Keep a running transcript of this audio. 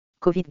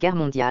Covid, guerre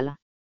mondiale.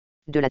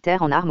 De la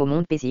terre en armes au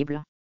monde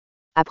paisible.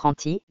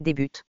 Apprenti,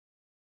 débute.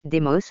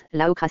 Démos,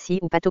 Laocratie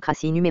ou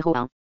Pathocratie numéro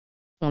 1.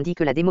 On dit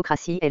que la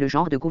démocratie est le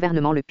genre de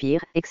gouvernement le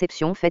pire,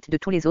 exception faite de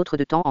tous les autres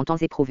de temps en temps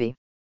éprouvés.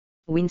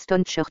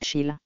 Winston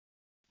Churchill.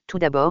 Tout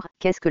d'abord,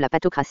 qu'est-ce que la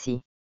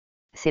pathocratie?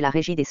 C'est la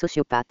régie des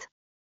sociopathes.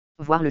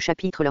 Voir le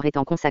chapitre leur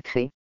étant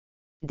consacré.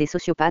 Des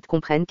sociopathes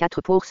comprennent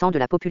 4% de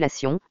la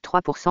population,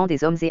 3%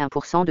 des hommes et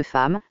 1% de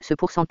femmes, ce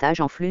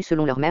pourcentage enflue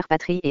selon leur mère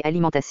patrie et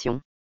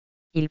alimentation.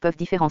 Ils peuvent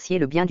différencier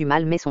le bien du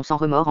mal mais sont sans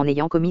remords en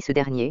ayant commis ce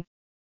dernier.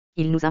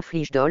 Ils nous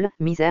infligent dol,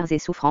 misères et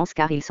souffrances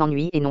car ils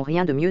s'ennuient et n'ont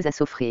rien de mieux à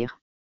s'offrir.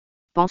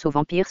 Pense aux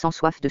vampires sans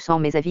soif de sang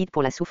mais avides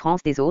pour la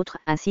souffrance des autres,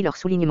 ainsi leur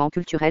soulignement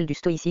culturel du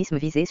stoïcisme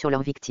visé sur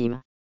leurs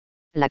victimes.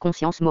 La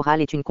conscience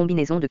morale est une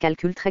combinaison de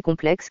calculs très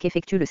complexes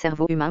qu'effectue le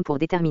cerveau humain pour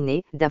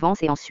déterminer,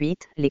 d'avance et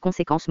ensuite, les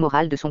conséquences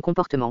morales de son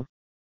comportement.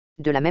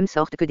 De la même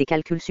sorte que des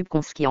calculs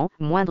subconscients,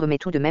 moindres mais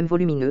tout de même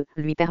volumineux,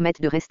 lui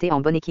permettent de rester en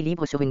bon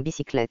équilibre sur une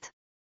bicyclette.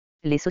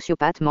 Les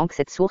sociopathes manquent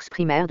cette source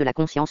primaire de la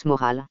conscience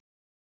morale.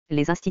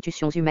 Les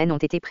institutions humaines ont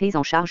été prises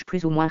en charge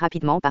plus ou moins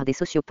rapidement par des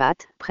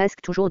sociopathes,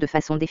 presque toujours de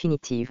façon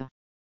définitive.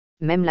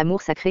 Même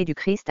l'amour sacré du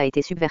Christ a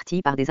été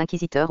subverti par des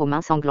inquisiteurs aux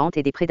mains sanglantes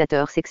et des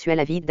prédateurs sexuels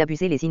avides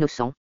d'abuser les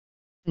innocents.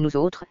 Nous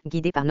autres,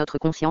 guidés par notre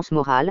conscience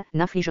morale,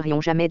 n'infligerions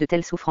jamais de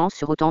telles souffrances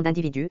sur autant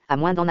d'individus, à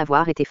moins d'en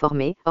avoir été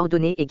formés,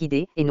 ordonnés et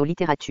guidés, et nos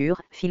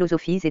littératures,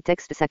 philosophies et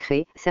textes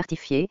sacrés,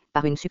 certifiés,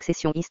 par une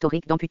succession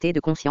historique d'amputés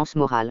de conscience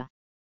morale.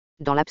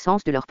 Dans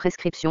l'absence de leurs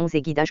prescriptions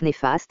et guidages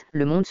néfastes,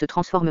 le monde se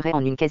transformerait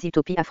en une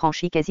quasi-utopie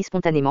affranchie quasi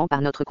spontanément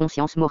par notre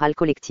conscience morale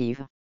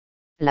collective.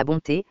 La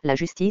bonté, la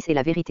justice et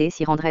la vérité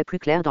s'y rendraient plus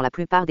claires dans la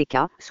plupart des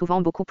cas,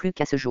 souvent beaucoup plus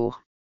qu'à ce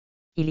jour.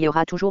 Il y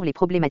aura toujours les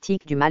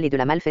problématiques du mal et de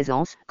la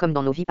malfaisance, comme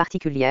dans nos vies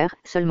particulières,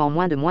 seulement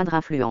moins de moindre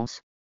influence.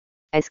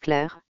 Est-ce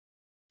clair?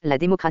 La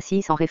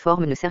démocratie sans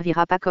réforme ne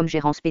servira pas comme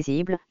gérance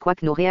paisible,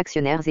 quoique nos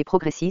réactionnaires et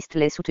progressistes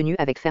l'aient soutenue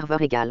avec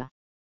ferveur égale.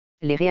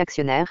 Les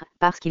réactionnaires,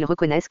 parce qu'ils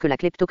reconnaissent que la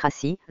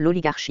kleptocratie,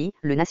 l'oligarchie,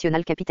 le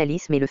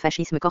national-capitalisme et le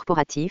fascisme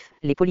corporatif,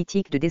 les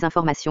politiques de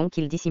désinformation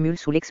qu'ils dissimulent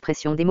sous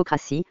l'expression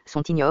démocratie,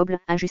 sont ignobles,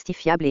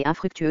 injustifiables et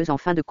infructueuses en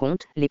fin de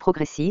compte, les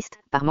progressistes,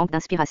 par manque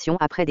d'inspiration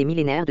après des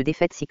millénaires de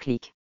défaites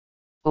cycliques.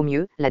 Au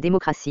mieux, la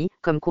démocratie,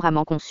 comme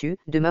couramment conçue,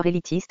 demeure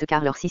élitiste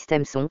car leurs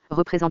systèmes sont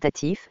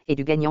représentatifs et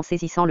du gagnant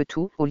saisissant le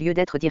tout, au lieu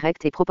d'être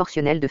directs et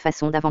proportionnels de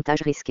façon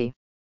davantage risquée.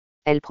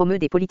 Elle promeut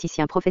des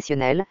politiciens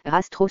professionnels,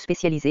 race trop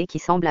spécialisée qui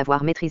semble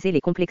avoir maîtrisé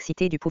les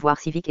complexités du pouvoir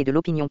civique et de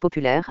l'opinion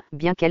populaire,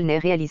 bien qu'elle n'ait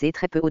réalisé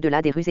très peu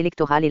au-delà des ruses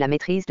électorales et la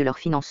maîtrise de leur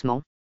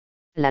financement.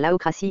 La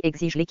laocratie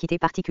exige l'équité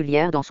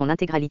particulière dans son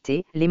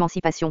intégralité,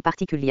 l'émancipation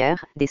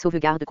particulière, des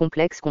sauvegardes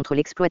complexes contre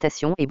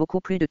l'exploitation et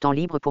beaucoup plus de temps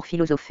libre pour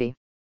philosopher.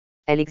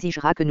 Elle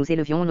exigera que nous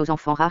élevions nos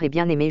enfants rares et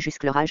bien-aimés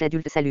jusqu'à leur âge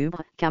adulte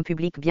salubre, qu'un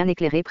public bien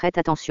éclairé prête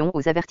attention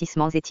aux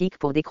avertissements éthiques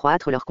pour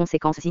décroître leurs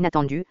conséquences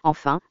inattendues,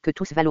 enfin, que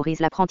tous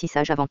valorisent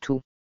l'apprentissage avant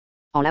tout.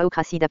 En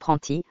laocratie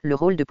d'apprentis, le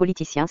rôle de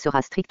politicien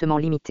sera strictement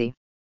limité.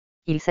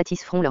 Ils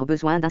satisferont leur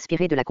besoin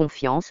d'inspirer de la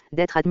confiance,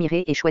 d'être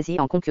admirés et choisis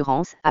en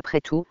concurrence,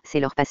 après tout, c'est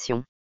leur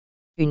passion.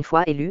 Une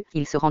fois élus,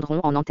 ils se rendront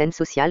en antenne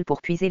sociale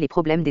pour puiser les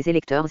problèmes des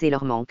électeurs et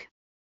leurs manques.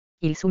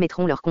 Ils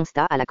soumettront leurs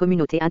constats à la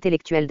communauté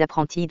intellectuelle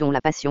d'apprentis dont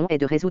la passion est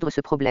de résoudre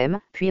ce problème,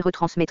 puis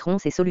retransmettront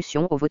ces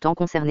solutions aux votants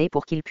concernés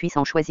pour qu'ils puissent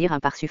en choisir un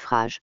par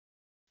suffrage.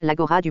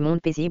 L'agora du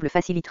monde paisible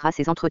facilitera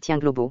ces entretiens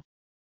globaux.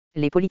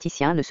 Les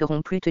politiciens ne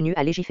seront plus tenus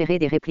à légiférer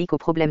des répliques aux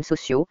problèmes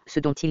sociaux, ce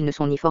dont ils ne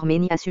sont ni formés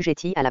ni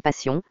assujettis à la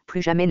passion,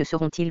 plus jamais ne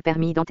seront-ils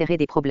permis d'enterrer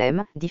des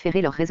problèmes,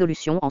 différer leur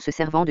résolution en se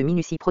servant de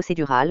minutie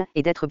procédurale,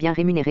 et d'être bien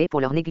rémunérés pour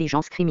leur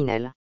négligence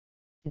criminelle.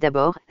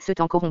 D'abord, ceux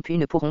temps corrompus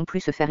ne pourront plus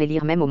se faire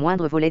élire même au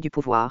moindre volet du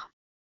pouvoir.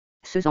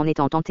 Ceux en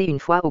étant tentés une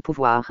fois au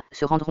pouvoir,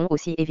 se rendront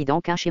aussi évident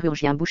qu'un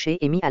chirurgien bouché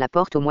est mis à la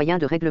porte au moyen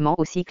de règlements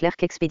aussi clairs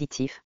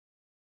qu'expéditifs.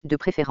 De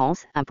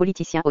préférence, un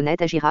politicien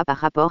honnête agira par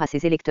rapport à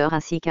ses électeurs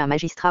ainsi qu'un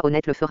magistrat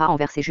honnête le fera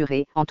envers ses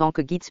jurés, en tant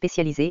que guide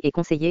spécialisé et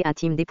conseiller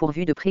intime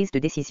dépourvu de prise de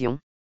décision.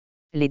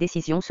 Les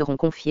décisions seront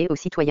confiées aux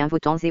citoyens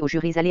votants et aux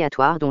jurys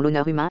aléatoires dont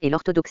l'honneur humain et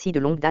l'orthodoxie de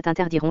longue date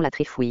interdiront la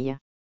trifouille.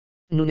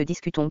 Nous ne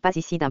discutons pas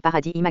ici d'un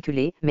paradis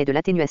immaculé, mais de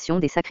l'atténuation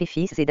des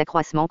sacrifices et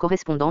d'accroissement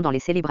correspondant dans les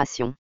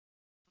célébrations.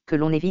 Que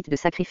l'on évite de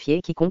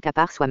sacrifier quiconque à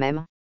part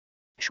soi-même.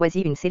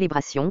 Choisis une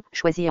célébration,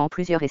 choisis-en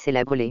plusieurs et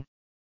célèbre-les.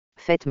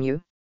 Faites mieux.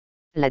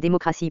 La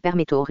démocratie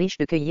permet aux riches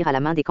de cueillir à la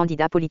main des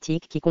candidats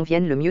politiques qui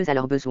conviennent le mieux à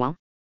leurs besoins.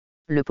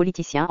 Le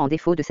politicien en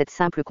défaut de cette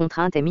simple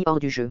contrainte est mis hors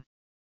du jeu.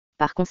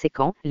 Par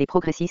conséquent, les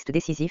progressistes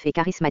décisifs et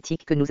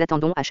charismatiques que nous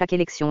attendons à chaque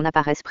élection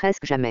n'apparaissent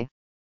presque jamais.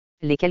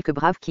 Les quelques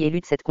braves qui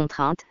éludent cette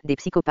contrainte, des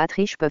psychopathes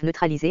riches peuvent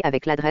neutraliser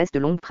avec l'adresse de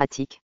longues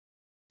pratiques.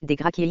 Des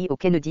Gracchi au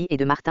Kennedy et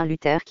de Martin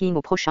Luther King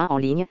au prochain en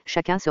ligne,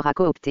 chacun sera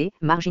coopté,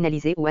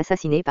 marginalisé ou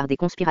assassiné par des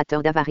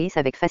conspirateurs d'avarice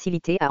avec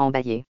facilité à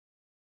emballer.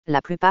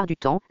 La plupart du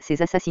temps,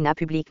 ces assassinats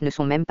publics ne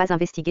sont même pas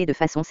investigués de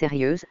façon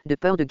sérieuse, de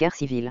peur de guerre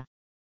civile.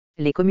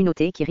 Les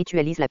communautés qui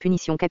ritualisent la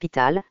punition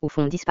capitale, ou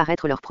font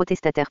disparaître leurs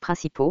protestataires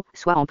principaux,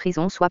 soit en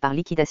prison soit par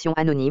liquidation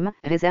anonyme,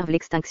 réservent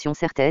l'extinction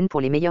certaine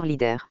pour les meilleurs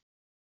leaders.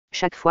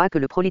 Chaque fois que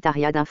le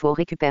prolétariat d'info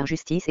récupère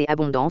justice et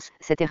abondance,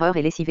 cette erreur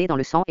est lessivée dans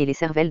le sang et les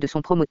cervelles de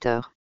son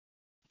promoteur.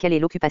 Quelle est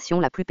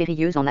l'occupation la plus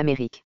périlleuse en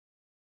Amérique?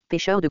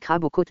 Pêcheur de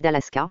crabes aux côtes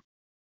d'Alaska?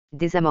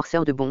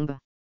 Désamorceur de bombes?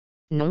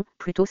 Non,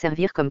 plutôt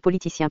servir comme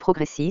politicien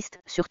progressiste,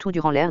 surtout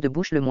durant l'ère de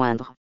Bush le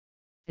moindre.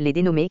 Les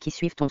dénommés qui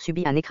suivent ont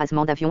subi un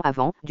écrasement d'avion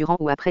avant, durant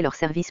ou après leur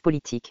service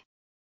politique.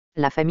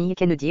 La famille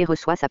Kennedy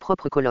reçoit sa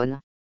propre colonne.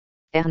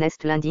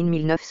 Ernest Lundin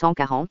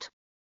 1940.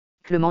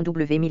 Clement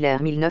W.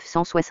 Miller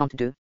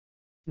 1962.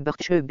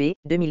 Birch B.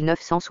 de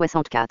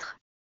 1964.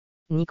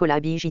 Nicolas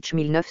Bijich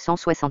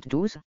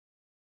 1972.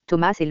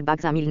 Thomas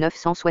Elbags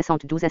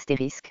 1972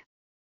 astérisque.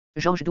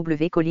 George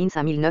W. Collins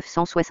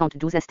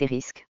 1972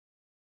 astérisque.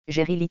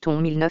 Jerry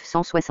Litton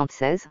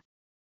 1976.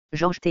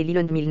 George T.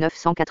 Leland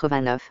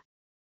 1989.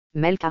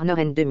 Mel Karner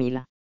N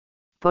 2000.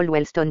 Paul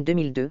Wellstone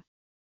 2002.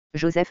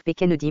 Joseph P.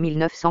 Kennedy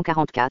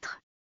 1944.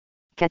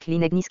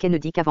 Kathleen Agnes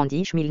Kennedy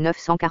Cavendish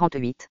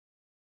 1948.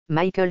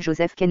 Michael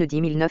Joseph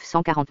Kennedy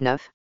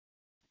 1949.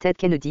 Ted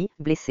Kennedy,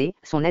 blessé,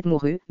 son aide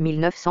mourut,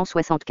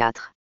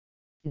 1964.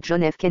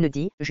 John F.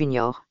 Kennedy,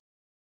 Jr.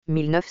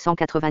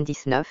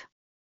 1999.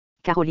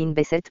 Caroline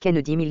Bessette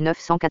Kennedy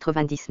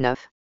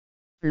 1999.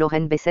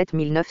 Lauren Bessette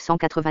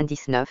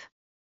 1999.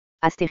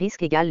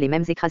 Astérisque égale les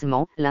mêmes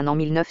écrasements, l'un en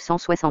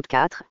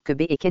 1964, que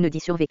B et Kennedy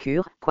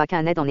survécurent,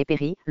 quoiqu'un aide en ait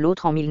péri,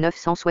 l'autre en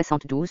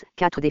 1972,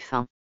 4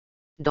 défunts.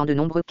 Dans de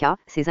nombreux cas,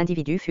 ces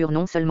individus furent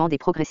non seulement des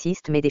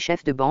progressistes mais des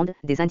chefs de bande,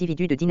 des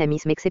individus de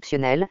dynamisme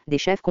exceptionnel, des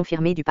chefs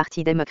confirmés du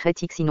parti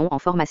démocratique sinon en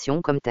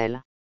formation comme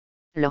tels.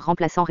 Leurs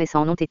remplaçants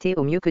récents n'ont été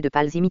au mieux que de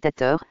pâles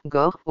imitateurs,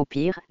 Gore, au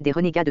pire, des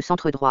renégats de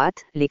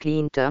centre-droite, les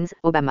Clintons,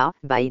 Obama,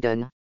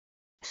 Biden.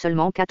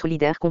 Seulement 4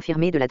 leaders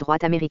confirmés de la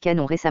droite américaine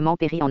ont récemment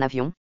péri en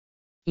avion.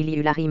 Il y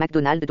eut Larry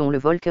McDonald dont le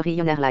vol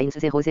Korean Airlines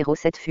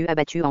 007 fut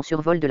abattu en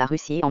survol de la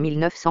Russie en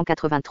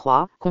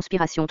 1983,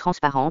 conspiration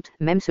transparente,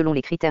 même selon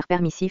les critères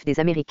permissifs des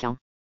Américains.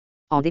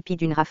 En dépit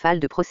d'une rafale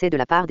de procès de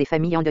la part des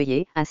familles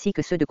endeuillées, ainsi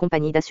que ceux de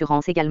compagnies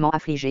d'assurance également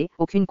affligées,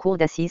 aucune cour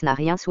d'assises n'a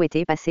rien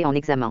souhaité passer en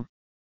examen.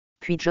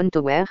 Puis John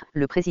Tower,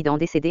 le président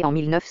décédé en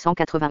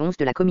 1991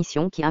 de la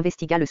commission qui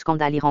investigua le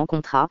scandale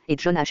Iran-Contra, et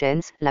John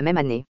Hashens, la même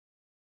année.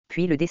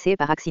 Puis le décès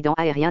par accident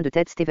aérien de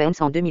Ted Stevens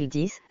en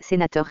 2010,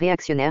 sénateur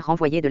réactionnaire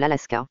renvoyé de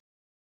l'Alaska.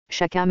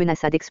 Chacun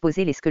menaça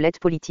d'exposer les squelettes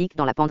politiques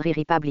dans la penderie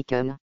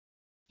républicaine.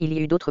 Il y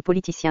eut d'autres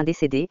politiciens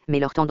décédés, mais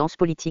leurs tendances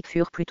politiques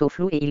furent plutôt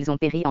floues et ils ont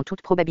péri en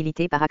toute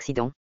probabilité par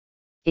accident.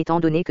 Étant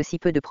donné que si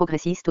peu de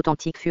progressistes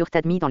authentiques furent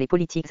admis dans les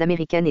politiques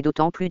américaines et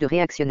d'autant plus de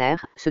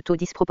réactionnaires, ce taux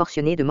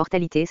disproportionné de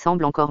mortalité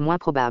semble encore moins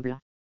probable.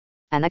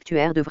 Un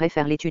actuaire devrait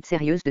faire l'étude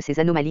sérieuse de ces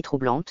anomalies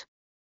troublantes.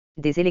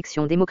 Des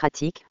élections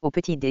démocratiques, au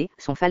petit d,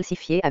 sont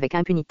falsifiées avec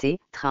impunité,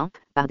 Trump,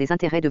 par des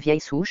intérêts de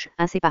vieille souche,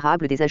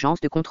 inséparables des agences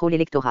de contrôle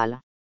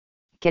électoral.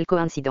 Quelle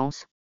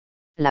coïncidence!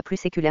 La plus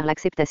séculaire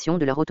l'acceptation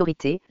de leur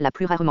autorité, la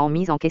plus rarement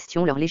mise en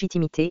question leur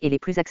légitimité et les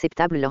plus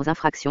acceptables leurs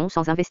infractions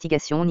sans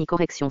investigation ni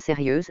correction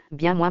sérieuse,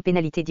 bien moins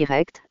pénalité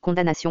directe,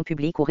 condamnation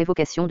publique ou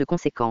révocation de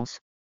conséquences.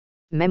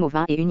 Même au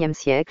XXIe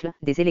siècle,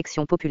 des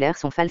élections populaires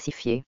sont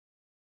falsifiées.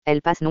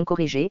 Elles passent non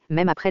corrigées,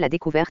 même après la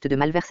découverte de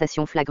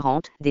malversations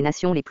flagrantes, des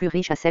nations les plus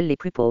riches à celles les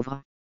plus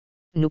pauvres.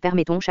 Nous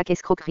permettons chaque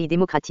escroquerie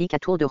démocratique à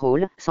tour de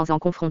rôle, sans en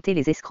confronter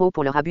les escrocs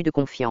pour leur abus de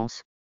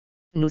confiance.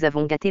 Nous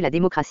avons gâté la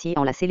démocratie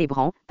en la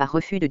célébrant, par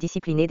refus de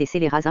discipliner des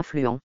scélérats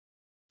influents.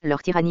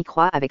 Leur tyrannie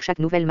croît avec chaque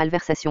nouvelle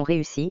malversation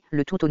réussie,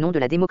 le tout au nom de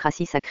la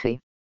démocratie sacrée.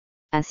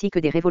 Ainsi que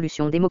des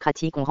révolutions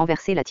démocratiques ont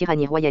renversé la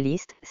tyrannie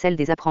royaliste, celle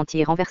des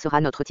apprentis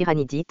renversera notre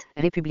tyrannie dite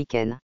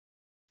républicaine.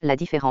 La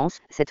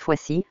différence, cette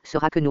fois-ci,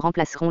 sera que nous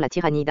remplacerons la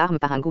tyrannie d'armes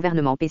par un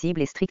gouvernement paisible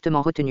et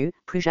strictement retenu,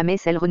 plus jamais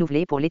celle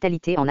renouvelée pour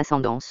létalité en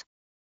ascendance.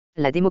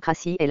 La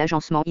démocratie est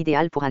l'agencement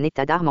idéal pour un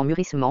état d'armes en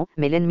mûrissement,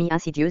 mais l'ennemi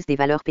insidieuse des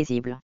valeurs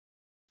paisibles.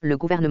 Le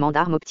gouvernement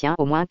d'armes obtient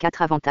au moins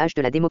 4 avantages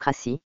de la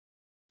démocratie.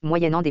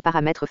 Moyennant des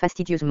paramètres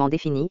fastidieusement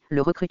définis,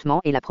 le recrutement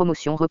et la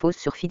promotion reposent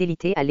sur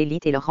fidélité à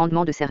l'élite et leur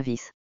rendement de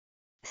service.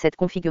 Cette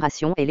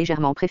configuration est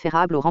légèrement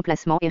préférable au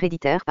remplacement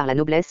héréditaire par la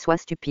noblesse soit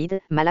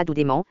stupide, malade ou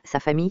dément, sa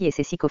famille et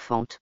ses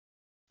sycophantes.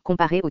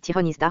 Comparée aux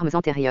tyrannies d'armes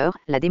antérieures,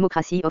 la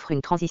démocratie offre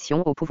une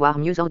transition au pouvoir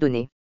mieux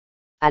ordonné.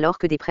 Alors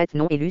que des prêtres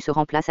non élus se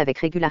remplacent avec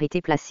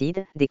régularité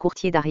placide, des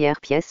courtiers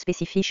d'arrière-pièces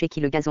spécifient chez qui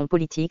le gazon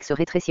politique se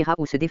rétrécira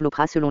ou se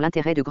développera selon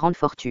l'intérêt de grandes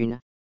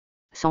fortunes.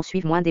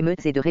 S'ensuivent moins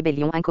d'émeutes et de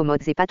rébellions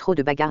incommodes et pas trop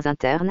de bagarres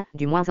internes,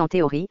 du moins en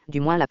théorie, du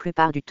moins la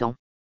plupart du temps.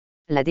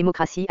 La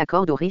démocratie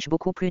accorde aux riches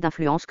beaucoup plus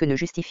d'influence que ne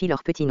justifie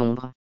leur petit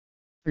nombre.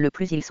 Le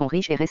plus ils sont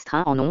riches et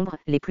restreints en nombre,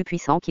 les plus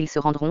puissants qu'ils se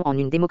rendront en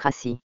une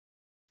démocratie.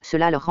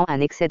 Cela leur rend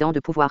un excédent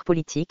de pouvoir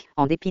politique,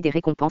 en dépit des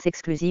récompenses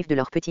exclusives de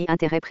leurs petits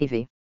intérêts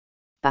privés.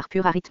 Par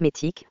pure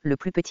arithmétique, le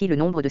plus petit le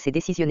nombre de ces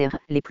décisionnaires,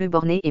 les plus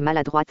bornés et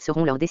maladroites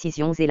seront leurs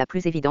décisions et la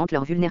plus évidente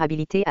leur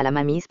vulnérabilité à la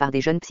mainmise par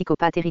des jeunes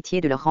psychopathes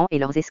héritiers de leur rang et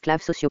leurs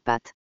esclaves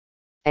sociopathes.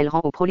 Elle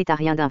rend aux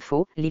prolétariens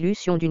d'info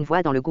l'illusion d'une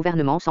voix dans le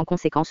gouvernement sans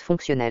conséquences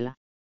fonctionnelles.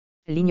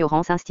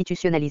 L'ignorance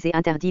institutionnalisée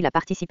interdit la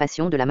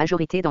participation de la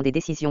majorité dans des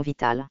décisions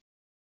vitales.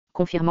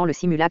 Confirmant le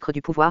simulacre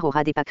du pouvoir au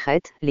ras des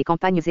pâquerettes, les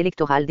campagnes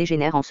électorales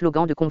dégénèrent en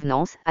slogans de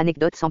convenance,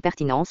 anecdotes sans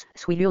pertinence,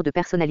 souillures de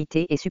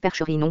personnalité et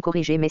supercheries non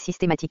corrigées mais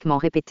systématiquement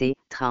répétées,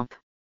 Trump.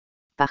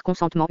 Par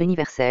consentement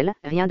universel,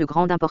 rien de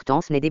grande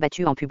importance n'est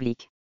débattu en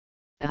public.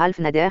 Ralph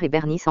Nader et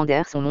Bernie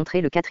Sanders ont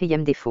montré le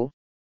quatrième défaut.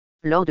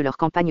 Lors de leur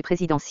campagne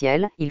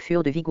présidentielle, ils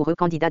furent de vigoureux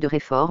candidats de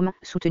réforme,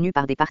 soutenus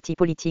par des partis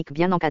politiques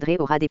bien encadrés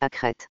au ras des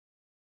pâquerettes.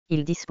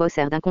 Ils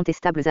disposèrent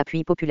d'incontestables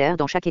appuis populaires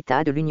dans chaque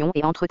État de l'Union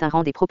et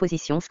entretinrent des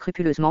propositions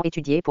scrupuleusement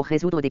étudiées pour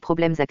résoudre des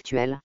problèmes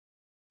actuels.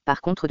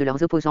 Par contre de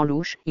leurs opposants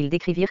louches, ils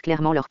décrivirent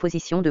clairement leur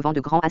position devant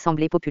de grandes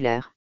assemblées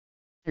populaires.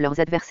 Leurs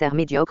adversaires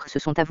médiocres se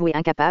sont avoués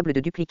incapables de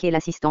dupliquer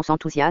l'assistance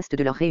enthousiaste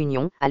de leurs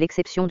réunions, à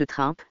l'exception de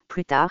Trump,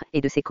 plus tard,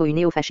 et de ses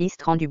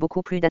co-néofascistes rendus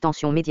beaucoup plus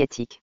d'attention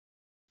médiatique.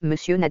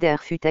 Monsieur Nader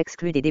fut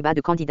exclu des débats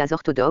de candidats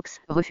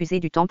orthodoxes,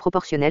 refusé du temps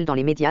proportionnel dans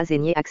les médias et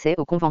nié accès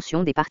aux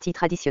conventions des partis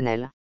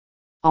traditionnels.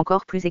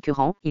 Encore plus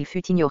écœurant, il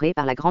fut ignoré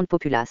par la grande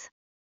populace.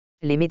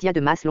 Les médias de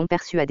masse l'ont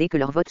persuadé que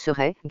leur vote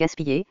serait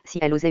gaspillé si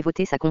elle osait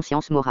voter sa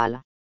conscience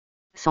morale.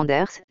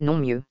 Sanders, non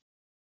mieux.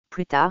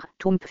 Plus tard,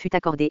 Trump fut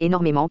accordé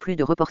énormément plus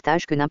de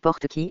reportages que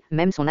n'importe qui,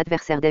 même son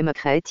adversaire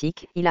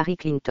démocratique, Hillary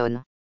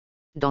Clinton.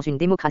 Dans une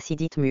démocratie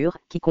dite mûre,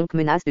 quiconque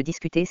menace de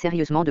discuter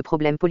sérieusement de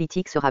problèmes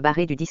politiques sera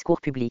barré du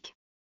discours public.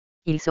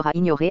 Il sera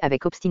ignoré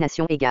avec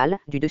obstination égale,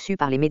 du dessus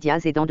par les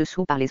médias et d'en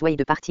dessous par les ouïes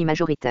de partis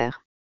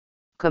majoritaires.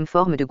 Comme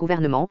forme de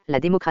gouvernement, la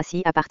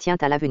démocratie appartient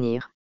à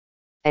l'avenir.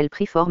 Elle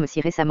prit forme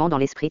si récemment dans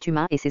l'esprit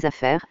humain et ses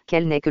affaires,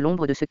 qu'elle n'est que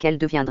l'ombre de ce qu'elle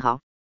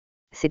deviendra.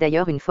 C'est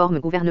d'ailleurs une forme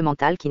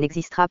gouvernementale qui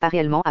n'existera pas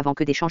réellement avant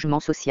que des changements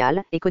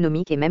sociaux,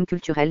 économiques et même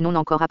culturels non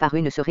encore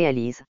apparus ne se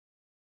réalisent.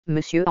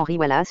 Monsieur Henry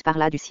Wallace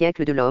parla du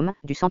siècle de l'homme,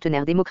 du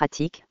centenaire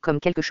démocratique, comme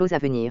quelque chose à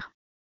venir.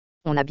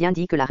 On a bien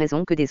dit que la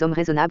raison que des hommes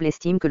raisonnables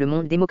estiment que le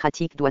monde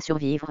démocratique doit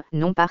survivre,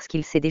 non parce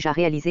qu'il s'est déjà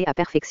réalisé à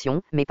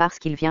perfection, mais parce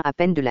qu'il vient à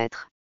peine de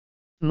l'être.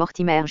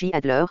 Mortimer J.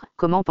 Adler,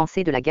 Comment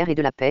penser de la guerre et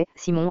de la paix,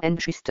 Simon N.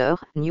 Schuster,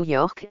 New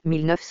York,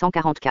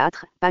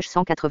 1944, page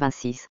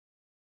 186.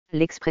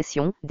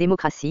 L'expression «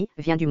 démocratie »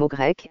 vient du mot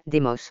grec «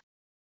 démos ».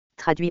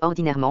 Traduit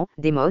ordinairement,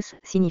 démos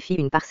signifie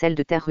une parcelle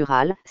de terre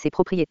rurale, ses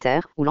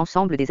propriétaires, ou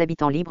l'ensemble des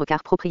habitants libres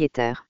car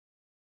propriétaires.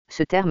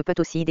 Ce terme peut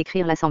aussi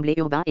décrire l'assemblée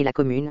urbaine et la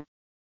commune.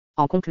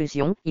 En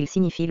conclusion, il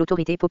signifie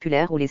l'autorité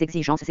populaire ou les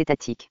exigences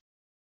étatiques.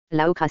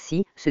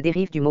 Laocratie se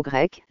dérive du mot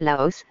grec,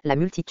 laos, la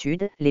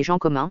multitude, les gens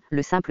communs,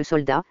 le simple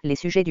soldat, les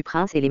sujets du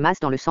prince et les masses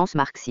dans le sens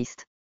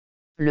marxiste.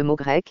 Le mot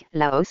grec,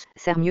 laos,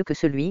 sert mieux que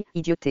celui,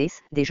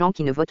 idiotes, des gens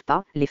qui ne votent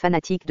pas, les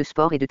fanatiques de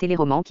sport et de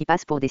téléromans qui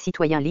passent pour des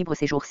citoyens libres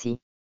ces jours-ci.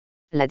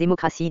 La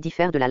démocratie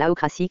diffère de la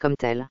laocratie comme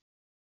telle.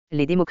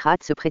 Les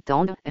démocrates se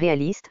prétendent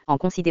réalistes en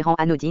considérant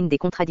anodines des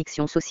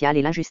contradictions sociales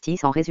et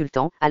l'injustice en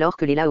résultant, alors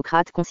que les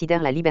laocrates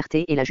considèrent la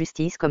liberté et la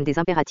justice comme des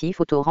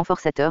impératifs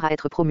auto-renforçateurs à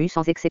être promus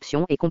sans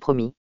exception et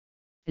compromis.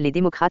 Les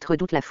démocrates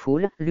redoutent la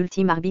foule,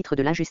 l'ultime arbitre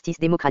de l'injustice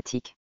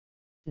démocratique.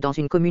 Dans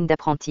une commune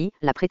d'apprentis,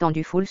 la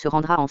prétendue foule se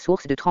rendra en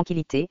source de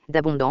tranquillité,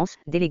 d'abondance,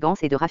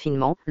 d'élégance et de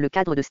raffinement, le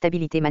cadre de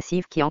stabilité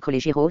massive qui ancre les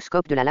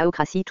gyroscopes de la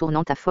laocratie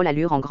tournant à folle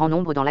allure en grand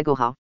nombre dans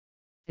l'agora.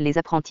 Les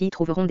apprentis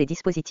trouveront des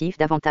dispositifs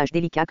davantage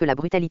délicats que la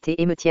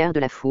brutalité émeutière de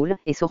la foule,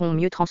 et sauront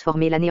mieux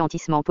transformer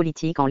l'anéantissement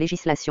politique en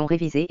législation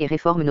révisée et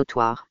réforme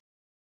notoire.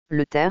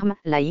 Le terme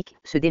 « laïque »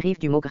 se dérive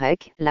du mot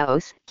grec «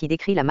 laos » qui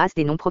décrit la masse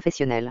des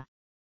non-professionnels.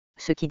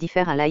 Ce qui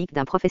diffère un laïc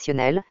d'un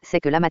professionnel, c'est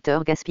que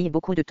l'amateur gaspille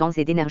beaucoup de temps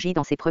et d'énergie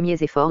dans ses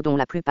premiers efforts dont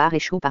la plupart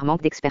échouent par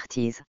manque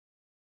d'expertise.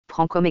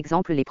 Prends comme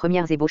exemple les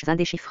premières ébauches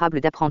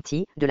indéchiffrables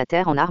d'apprentis, de la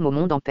terre en armes au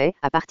monde en paix,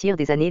 à partir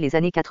des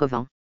années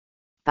 80.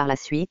 Par la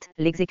suite,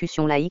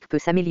 l'exécution laïque peut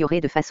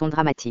s'améliorer de façon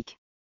dramatique.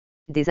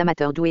 Des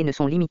amateurs doués ne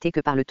sont limités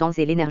que par le temps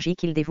et l'énergie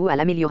qu'ils dévouent à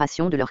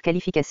l'amélioration de leurs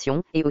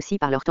qualifications, et aussi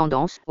par leur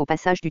tendance, au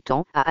passage du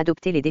temps, à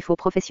adopter les défauts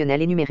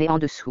professionnels énumérés en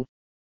dessous.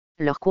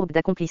 Leur courbe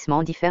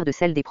d'accomplissement diffère de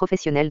celle des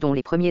professionnels dont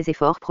les premiers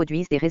efforts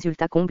produisent des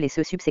résultats combles et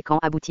ceux subséquents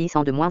aboutissent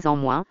en de moins en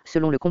moins,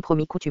 selon le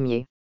compromis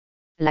coutumier.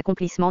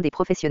 L'accomplissement des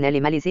professionnels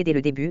est malaisé dès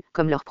le début,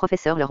 comme leurs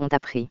professeurs leur ont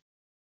appris.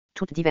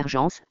 Toute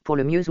divergence, pour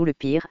le mieux ou le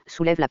pire,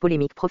 soulève la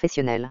polémique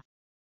professionnelle.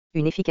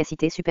 Une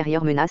efficacité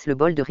supérieure menace le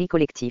bol de riz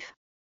collectif.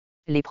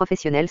 Les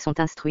professionnels sont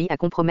instruits à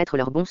compromettre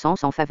leur bon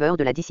sens en faveur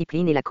de la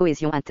discipline et la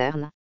cohésion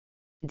interne.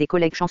 Des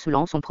collègues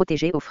chancelants sont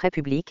protégés aux frais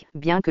publics,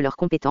 bien que leur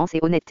compétence et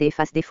honnêteté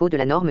fassent défaut de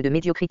la norme de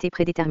médiocrité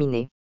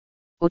prédéterminée.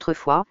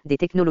 Autrefois, des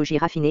technologies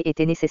raffinées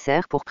étaient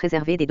nécessaires pour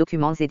préserver des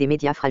documents et des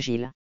médias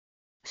fragiles.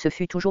 Ce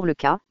fut toujours le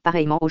cas,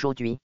 pareillement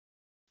aujourd'hui.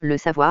 Le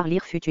savoir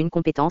lire fut une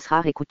compétence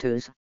rare et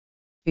coûteuse.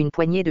 Une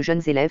poignée de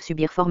jeunes élèves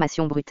subirent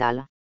formation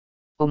brutale.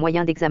 Au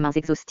moyen d'examens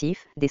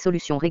exhaustifs, des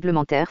solutions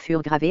réglementaires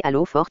furent gravées à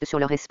l'eau forte sur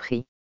leur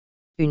esprit.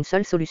 Une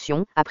seule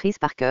solution, apprise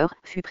par cœur,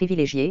 fut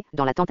privilégiée,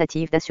 dans la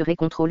tentative d'assurer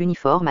contrôle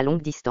uniforme à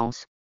longue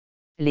distance.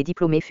 Les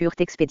diplômés furent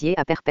expédiés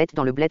à perpète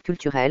dans le bled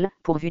culturel,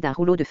 pourvus d'un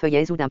rouleau de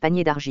feuillets ou d'un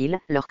panier d'argile,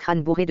 leur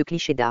crâne bourré de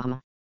clichés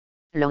d'armes.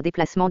 Leur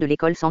déplacement de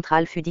l'école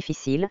centrale fut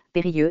difficile,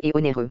 périlleux et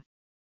onéreux.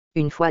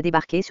 Une fois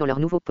débarqués sur leur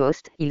nouveau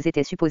poste, ils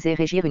étaient supposés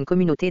régir une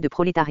communauté de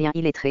prolétariens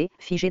illettrés,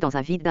 figés dans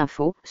un vide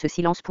d'infos, ce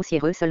silence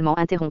poussiéreux seulement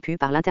interrompu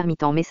par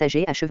l'intermittent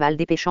messager à cheval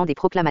dépêchant des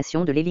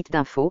proclamations de l'élite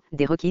d'infos,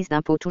 des requises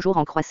d'impôts toujours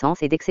en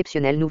croissance et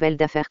d'exceptionnelles nouvelles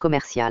d'affaires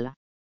commerciales.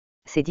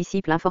 Ces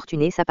disciples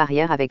infortunés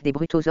s'apparièrent avec des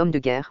brutaux hommes de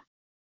guerre.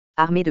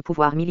 Armés de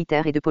pouvoirs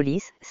militaires et de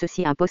police,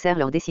 ceux-ci imposèrent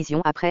leurs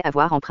décisions après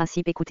avoir en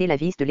principe écouté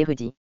l'avis de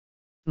l'érudit.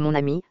 Mon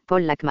ami,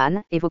 Paul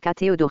Lachmann, évoqua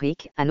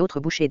Théodoric, un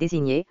autre boucher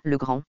désigné, le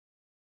Grand.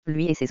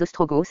 Lui et ses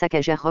ostrogos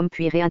saccagèrent Rome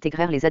puis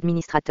réintégrèrent les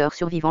administrateurs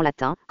survivants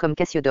latins, comme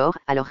Cassiodore,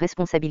 à leurs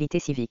responsabilités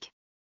civiques.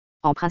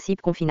 En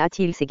principe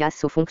confina-t-il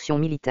Ségase aux fonctions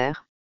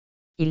militaires.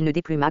 Il ne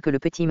dépluma que le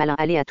petit malin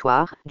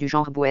aléatoire, du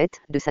genre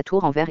Bouette, de sa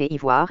tour en verre et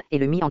ivoire, et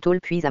le mit en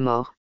tôle puis à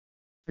mort.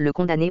 Le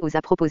condamné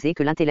osa proposer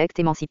que l'intellect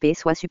émancipé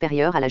soit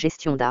supérieur à la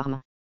gestion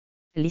d'armes.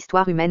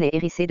 L'histoire humaine est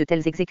hérissée de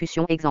telles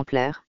exécutions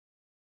exemplaires.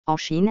 En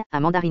Chine, un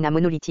mandarinat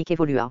monolithique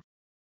évolua.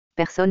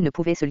 Personne ne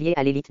pouvait se lier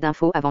à l'élite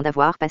d'info avant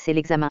d'avoir passé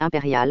l'examen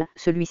impérial,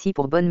 celui-ci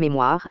pour bonne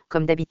mémoire,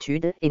 comme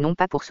d'habitude, et non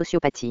pas pour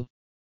sociopathie.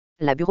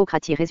 La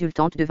bureaucratie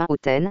résultante devint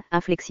hautaine,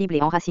 inflexible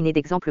et enracinée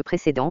d'exemples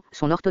précédents,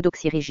 son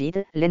orthodoxie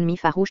rigide, l'ennemi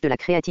farouche de la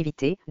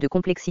créativité, de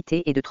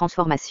complexité et de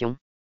transformation.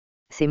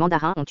 Ces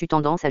mandarins ont eu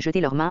tendance à jeter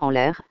leurs mains en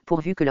l'air,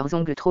 pourvu que leurs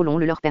ongles trop longs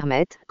le leur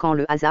permettent, quand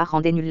le hasard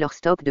rendait nul leur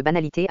stock de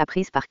banalités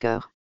apprises par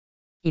cœur.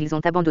 Ils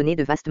ont abandonné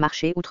de vastes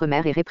marchés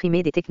outre-mer et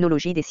réprimé des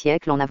technologies des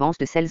siècles en avance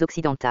de celles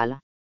occidentales.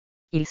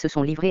 Ils se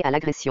sont livrés à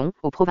l'agression,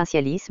 au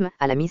provincialisme,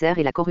 à la misère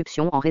et la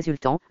corruption en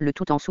résultant, le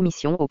tout en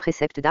soumission aux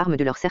préceptes d'armes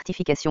de leur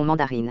certification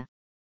mandarine.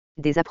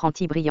 Des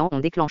apprentis brillants ont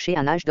déclenché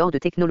un âge d'or de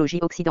technologie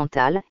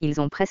occidentale, ils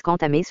ont presque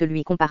entamé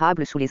celui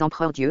comparable sous les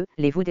empereurs Dieu,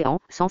 les Wudéans,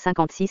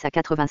 156 à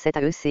 87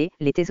 AEC,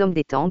 les Tézom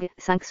des Tang,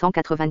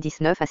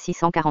 599 à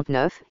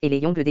 649, et les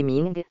Yongle des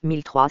Ming,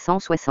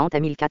 1360 à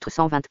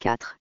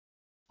 1424.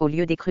 Au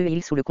lieu des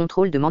cruels sous le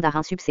contrôle de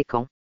mandarins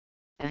subséquents.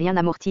 Rien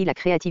n'amortit la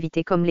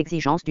créativité comme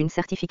l'exigence d'une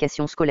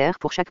certification scolaire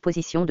pour chaque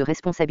position de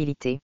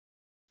responsabilité.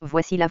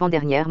 Voici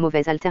l'avant-dernière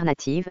mauvaise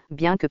alternative,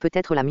 bien que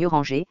peut-être la mieux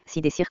rangée, si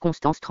des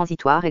circonstances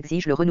transitoires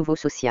exigent le renouveau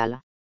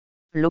social.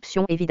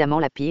 L'option évidemment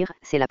la pire,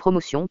 c'est la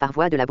promotion par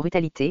voie de la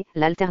brutalité,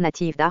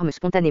 l'alternative d'armes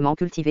spontanément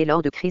cultivées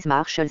lors de crises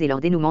martiales et leur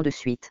dénouement de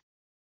suite.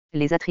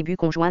 Les attributs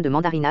conjoints de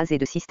mandarinats et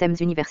de systèmes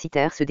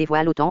universitaires se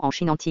dévoilent autant en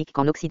Chine antique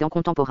qu'en Occident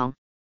contemporain.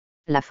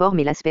 La forme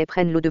et l'aspect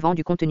prennent le devant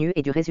du contenu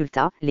et du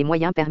résultat, les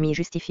moyens permis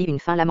justifient une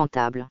fin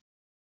lamentable.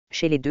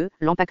 Chez les deux,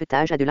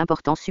 l'empaquetage a de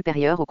l'importance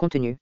supérieure au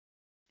contenu.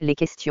 Les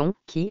questions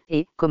 « qui »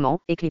 et « comment »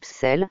 éclipsent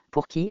celles «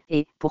 pour qui »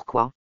 et «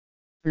 pourquoi ».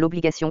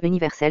 L'obligation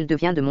universelle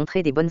devient de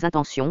montrer des bonnes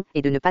intentions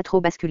et de ne pas trop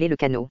basculer le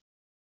canot.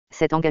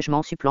 Cet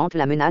engagement supplante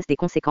la menace des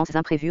conséquences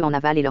imprévues en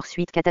aval et leurs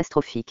suites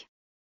catastrophiques.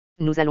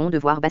 Nous allons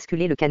devoir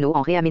basculer le canot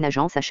en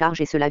réaménageant sa charge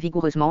et cela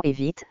vigoureusement et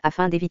vite,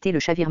 afin d'éviter le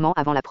chavirement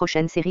avant la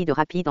prochaine série de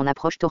rapides en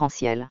approche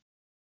torrentielle.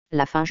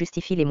 La fin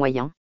justifie les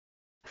moyens.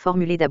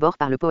 Formulé d'abord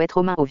par le poète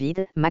romain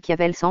Ovide,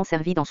 Machiavel s'en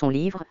servit dans son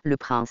livre « Le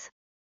Prince ».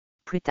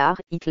 Plus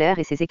tard, Hitler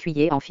et ses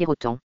écuyers en firent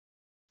autant.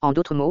 En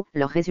d'autres mots,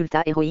 leurs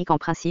résultats héroïques en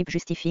principe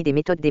justifient des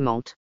méthodes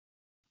démentes.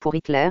 Pour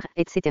Hitler,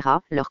 etc.,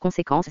 leurs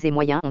conséquences et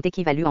moyens ont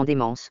équivalu en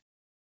démence.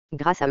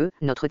 Grâce à eux,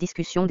 notre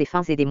discussion des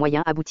fins et des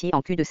moyens aboutit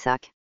en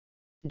cul-de-sac.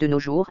 De nos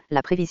jours,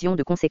 la prévision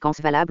de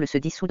conséquences valables se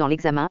dissout dans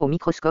l'examen au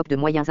microscope de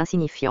moyens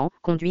insignifiants,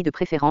 conduits de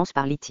préférence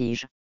par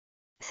litige.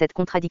 Cette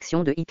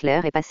contradiction de Hitler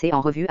est passée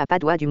en revue à pas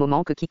d'oie du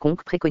moment que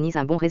quiconque préconise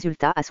un bon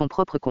résultat à son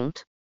propre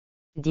compte.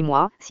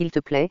 Dis-moi, s'il te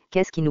plaît,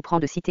 qu'est-ce qui nous prend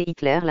de citer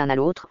Hitler l'un à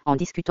l'autre, en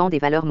discutant des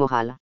valeurs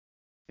morales?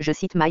 Je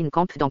cite Mein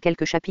Kampf dans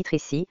quelques chapitres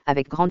ici,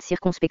 avec grande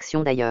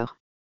circonspection d'ailleurs.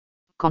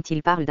 Quand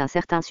il parle d'un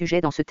certain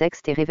sujet dans ce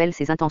texte et révèle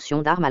ses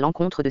intentions d'armes à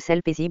l'encontre de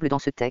celles paisibles dans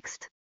ce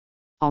texte.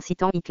 En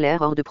citant Hitler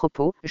hors de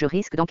propos, je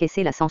risque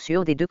d'encaisser la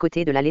censure des deux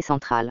côtés de l'allée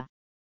centrale.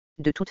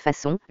 De toute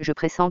façon, je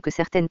pressens que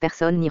certaines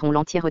personnes nieront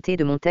l'entièreté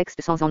de mon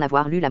texte sans en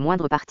avoir lu la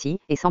moindre partie,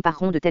 et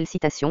s'empareront de telles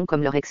citations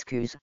comme leur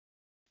excuse.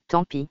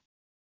 Tant pis.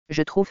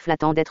 Je trouve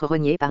flattant d'être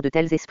renié par de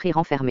tels esprits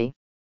renfermés.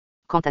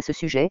 Quant à ce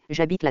sujet,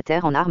 j'habite la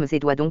terre en armes et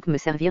dois donc me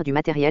servir du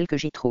matériel que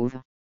j'y trouve.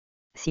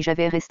 Si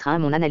j'avais restreint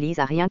mon analyse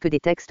à rien que des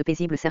textes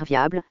paisibles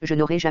serviables, je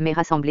n'aurais jamais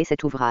rassemblé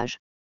cet ouvrage.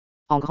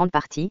 En grande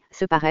partie,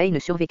 ceux pareils ne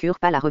survécurent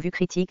pas la revue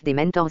critique des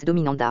mentors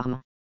dominants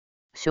d'armes.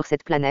 Sur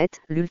cette planète,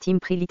 l'ultime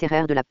prix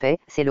littéraire de la paix,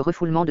 c'est le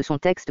refoulement de son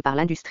texte par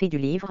l'industrie du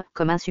livre,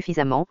 comme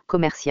insuffisamment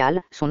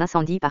commercial, son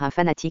incendie par un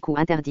fanatique ou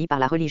interdit par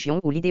la religion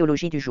ou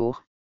l'idéologie du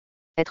jour.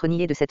 Être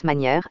nié de cette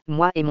manière,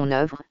 moi et mon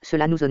œuvre,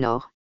 cela nous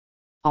honore.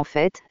 En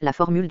fait, la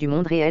formule du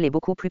monde réel est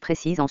beaucoup plus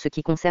précise en ce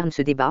qui concerne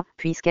ce débat,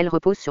 puisqu'elle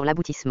repose sur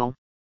l'aboutissement.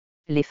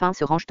 Les fins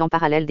se rangent en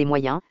parallèle des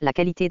moyens, la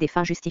qualité des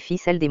fins justifie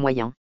celle des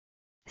moyens.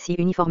 Si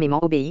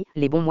uniformément obéis,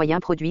 les bons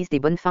moyens produisent des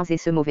bonnes fins et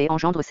ce mauvais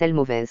engendre celles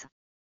mauvaises.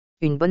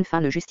 Une bonne fin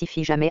ne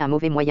justifie jamais un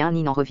mauvais moyen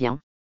ni n'en revient.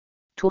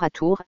 Tour à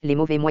tour, les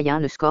mauvais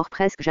moyens ne scorent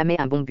presque jamais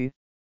un bon but.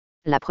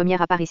 La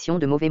première apparition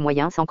de mauvais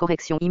moyens sans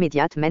correction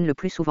immédiate mène le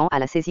plus souvent à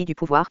la saisie du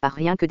pouvoir par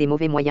rien que des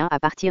mauvais moyens à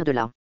partir de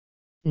là.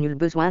 Nul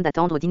besoin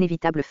d'attendre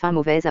d'inévitables fins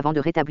mauvaises avant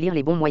de rétablir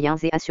les bons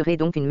moyens et assurer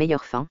donc une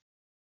meilleure fin.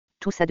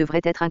 Tout ça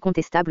devrait être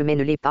incontestable mais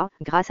ne l'est pas,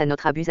 grâce à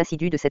notre abus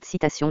assidu de cette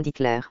citation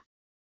d'Hitler.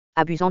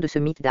 Abusant de ce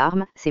mythe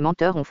d'armes, ces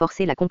menteurs ont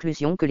forcé la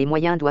conclusion que les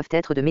moyens doivent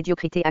être de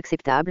médiocrité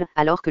acceptable,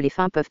 alors que les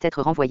fins peuvent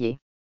être renvoyées.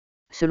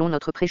 Selon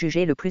notre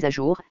préjugé le plus à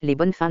jour, les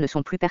bonnes fins ne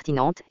sont plus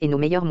pertinentes, et nos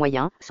meilleurs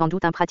moyens, sans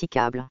doute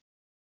impraticables.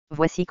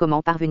 Voici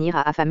comment parvenir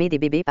à affamer des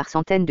bébés par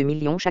centaines de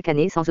millions chaque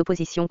année sans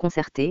opposition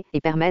concertée,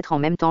 et permettre en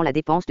même temps la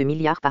dépense de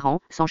milliards par an,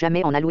 sans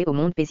jamais en allouer au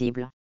monde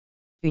paisible.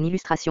 Une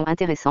illustration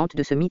intéressante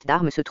de ce mythe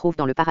d'armes se trouve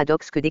dans le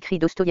paradoxe que décrit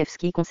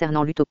Dostoïevski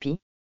concernant l'utopie.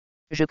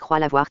 Je crois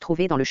l'avoir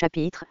trouvé dans le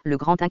chapitre « Le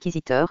Grand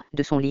Inquisiteur »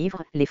 de son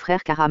livre « Les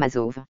Frères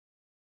Karamazov ».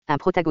 Un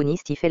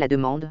protagoniste y fait la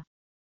demande.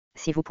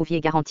 Si vous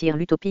pouviez garantir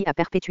l'utopie à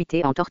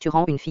perpétuité en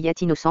torturant une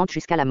fillette innocente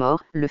jusqu'à la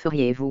mort, le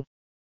feriez-vous?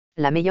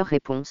 La meilleure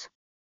réponse.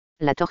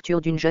 La torture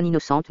d'une jeune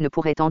innocente ne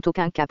pourrait en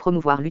aucun cas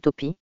promouvoir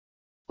l'utopie.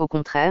 Au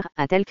contraire,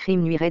 un tel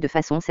crime nuirait de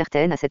façon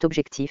certaine à cet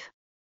objectif.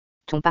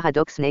 Ton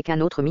paradoxe n'est qu'un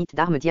autre mythe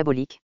d'armes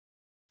diaboliques.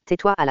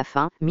 Tais-toi à la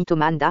fin,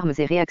 mythomane d'armes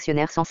et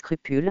réactionnaire sans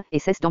scrupules, et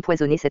cesse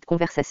d'empoisonner cette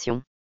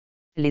conversation.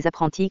 Les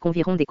apprentis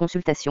convieront des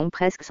consultations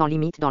presque sans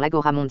limite dans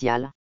l'agora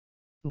mondiale.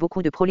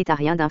 Beaucoup de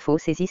prolétariens d'info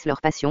saisissent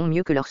leur passion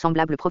mieux que leurs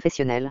semblables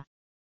professionnels.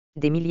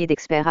 Des milliers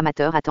d'experts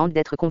amateurs attendent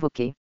d'être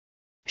convoqués.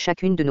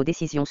 Chacune de nos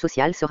décisions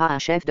sociales sera un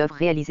chef-d'œuvre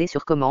réalisé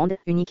sur commande,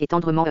 unique et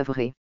tendrement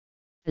œuvré.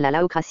 La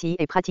laocratie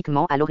est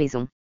pratiquement à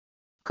l'horizon.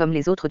 Comme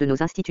les autres de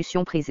nos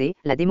institutions prisées,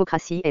 la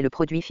démocratie est le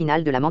produit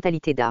final de la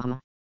mentalité d'armes.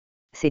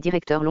 Ses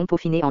directeurs l'ont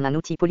peaufiné en un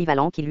outil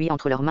polyvalent qui lui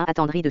entre leurs mains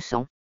attendries de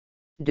sang.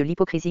 De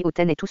l'hypocrisie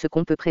hautaine est tout ce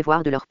qu'on peut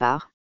prévoir de leur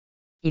part.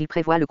 Ils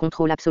prévoient le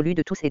contrôle absolu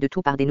de tous et de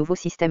tout par des nouveaux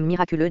systèmes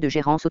miraculeux de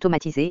gérance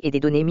automatisée et des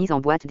données mises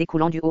en boîte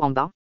découlant du haut en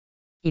bas.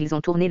 Ils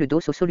ont tourné le dos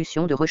aux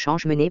solutions de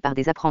rechange menées par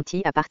des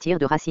apprentis à partir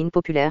de racines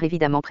populaires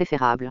évidemment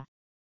préférables.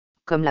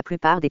 Comme la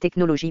plupart des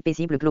technologies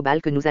paisibles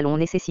globales que nous allons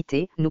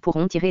nécessiter, nous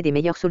pourrons tirer des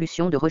meilleures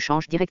solutions de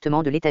rechange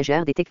directement de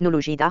l'étagère des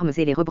technologies d'armes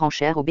et les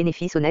rebrancher au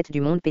bénéfice honnête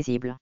du monde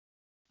paisible.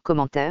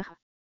 Commentaire.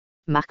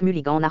 Marc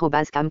Mulligan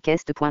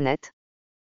 @camcast.net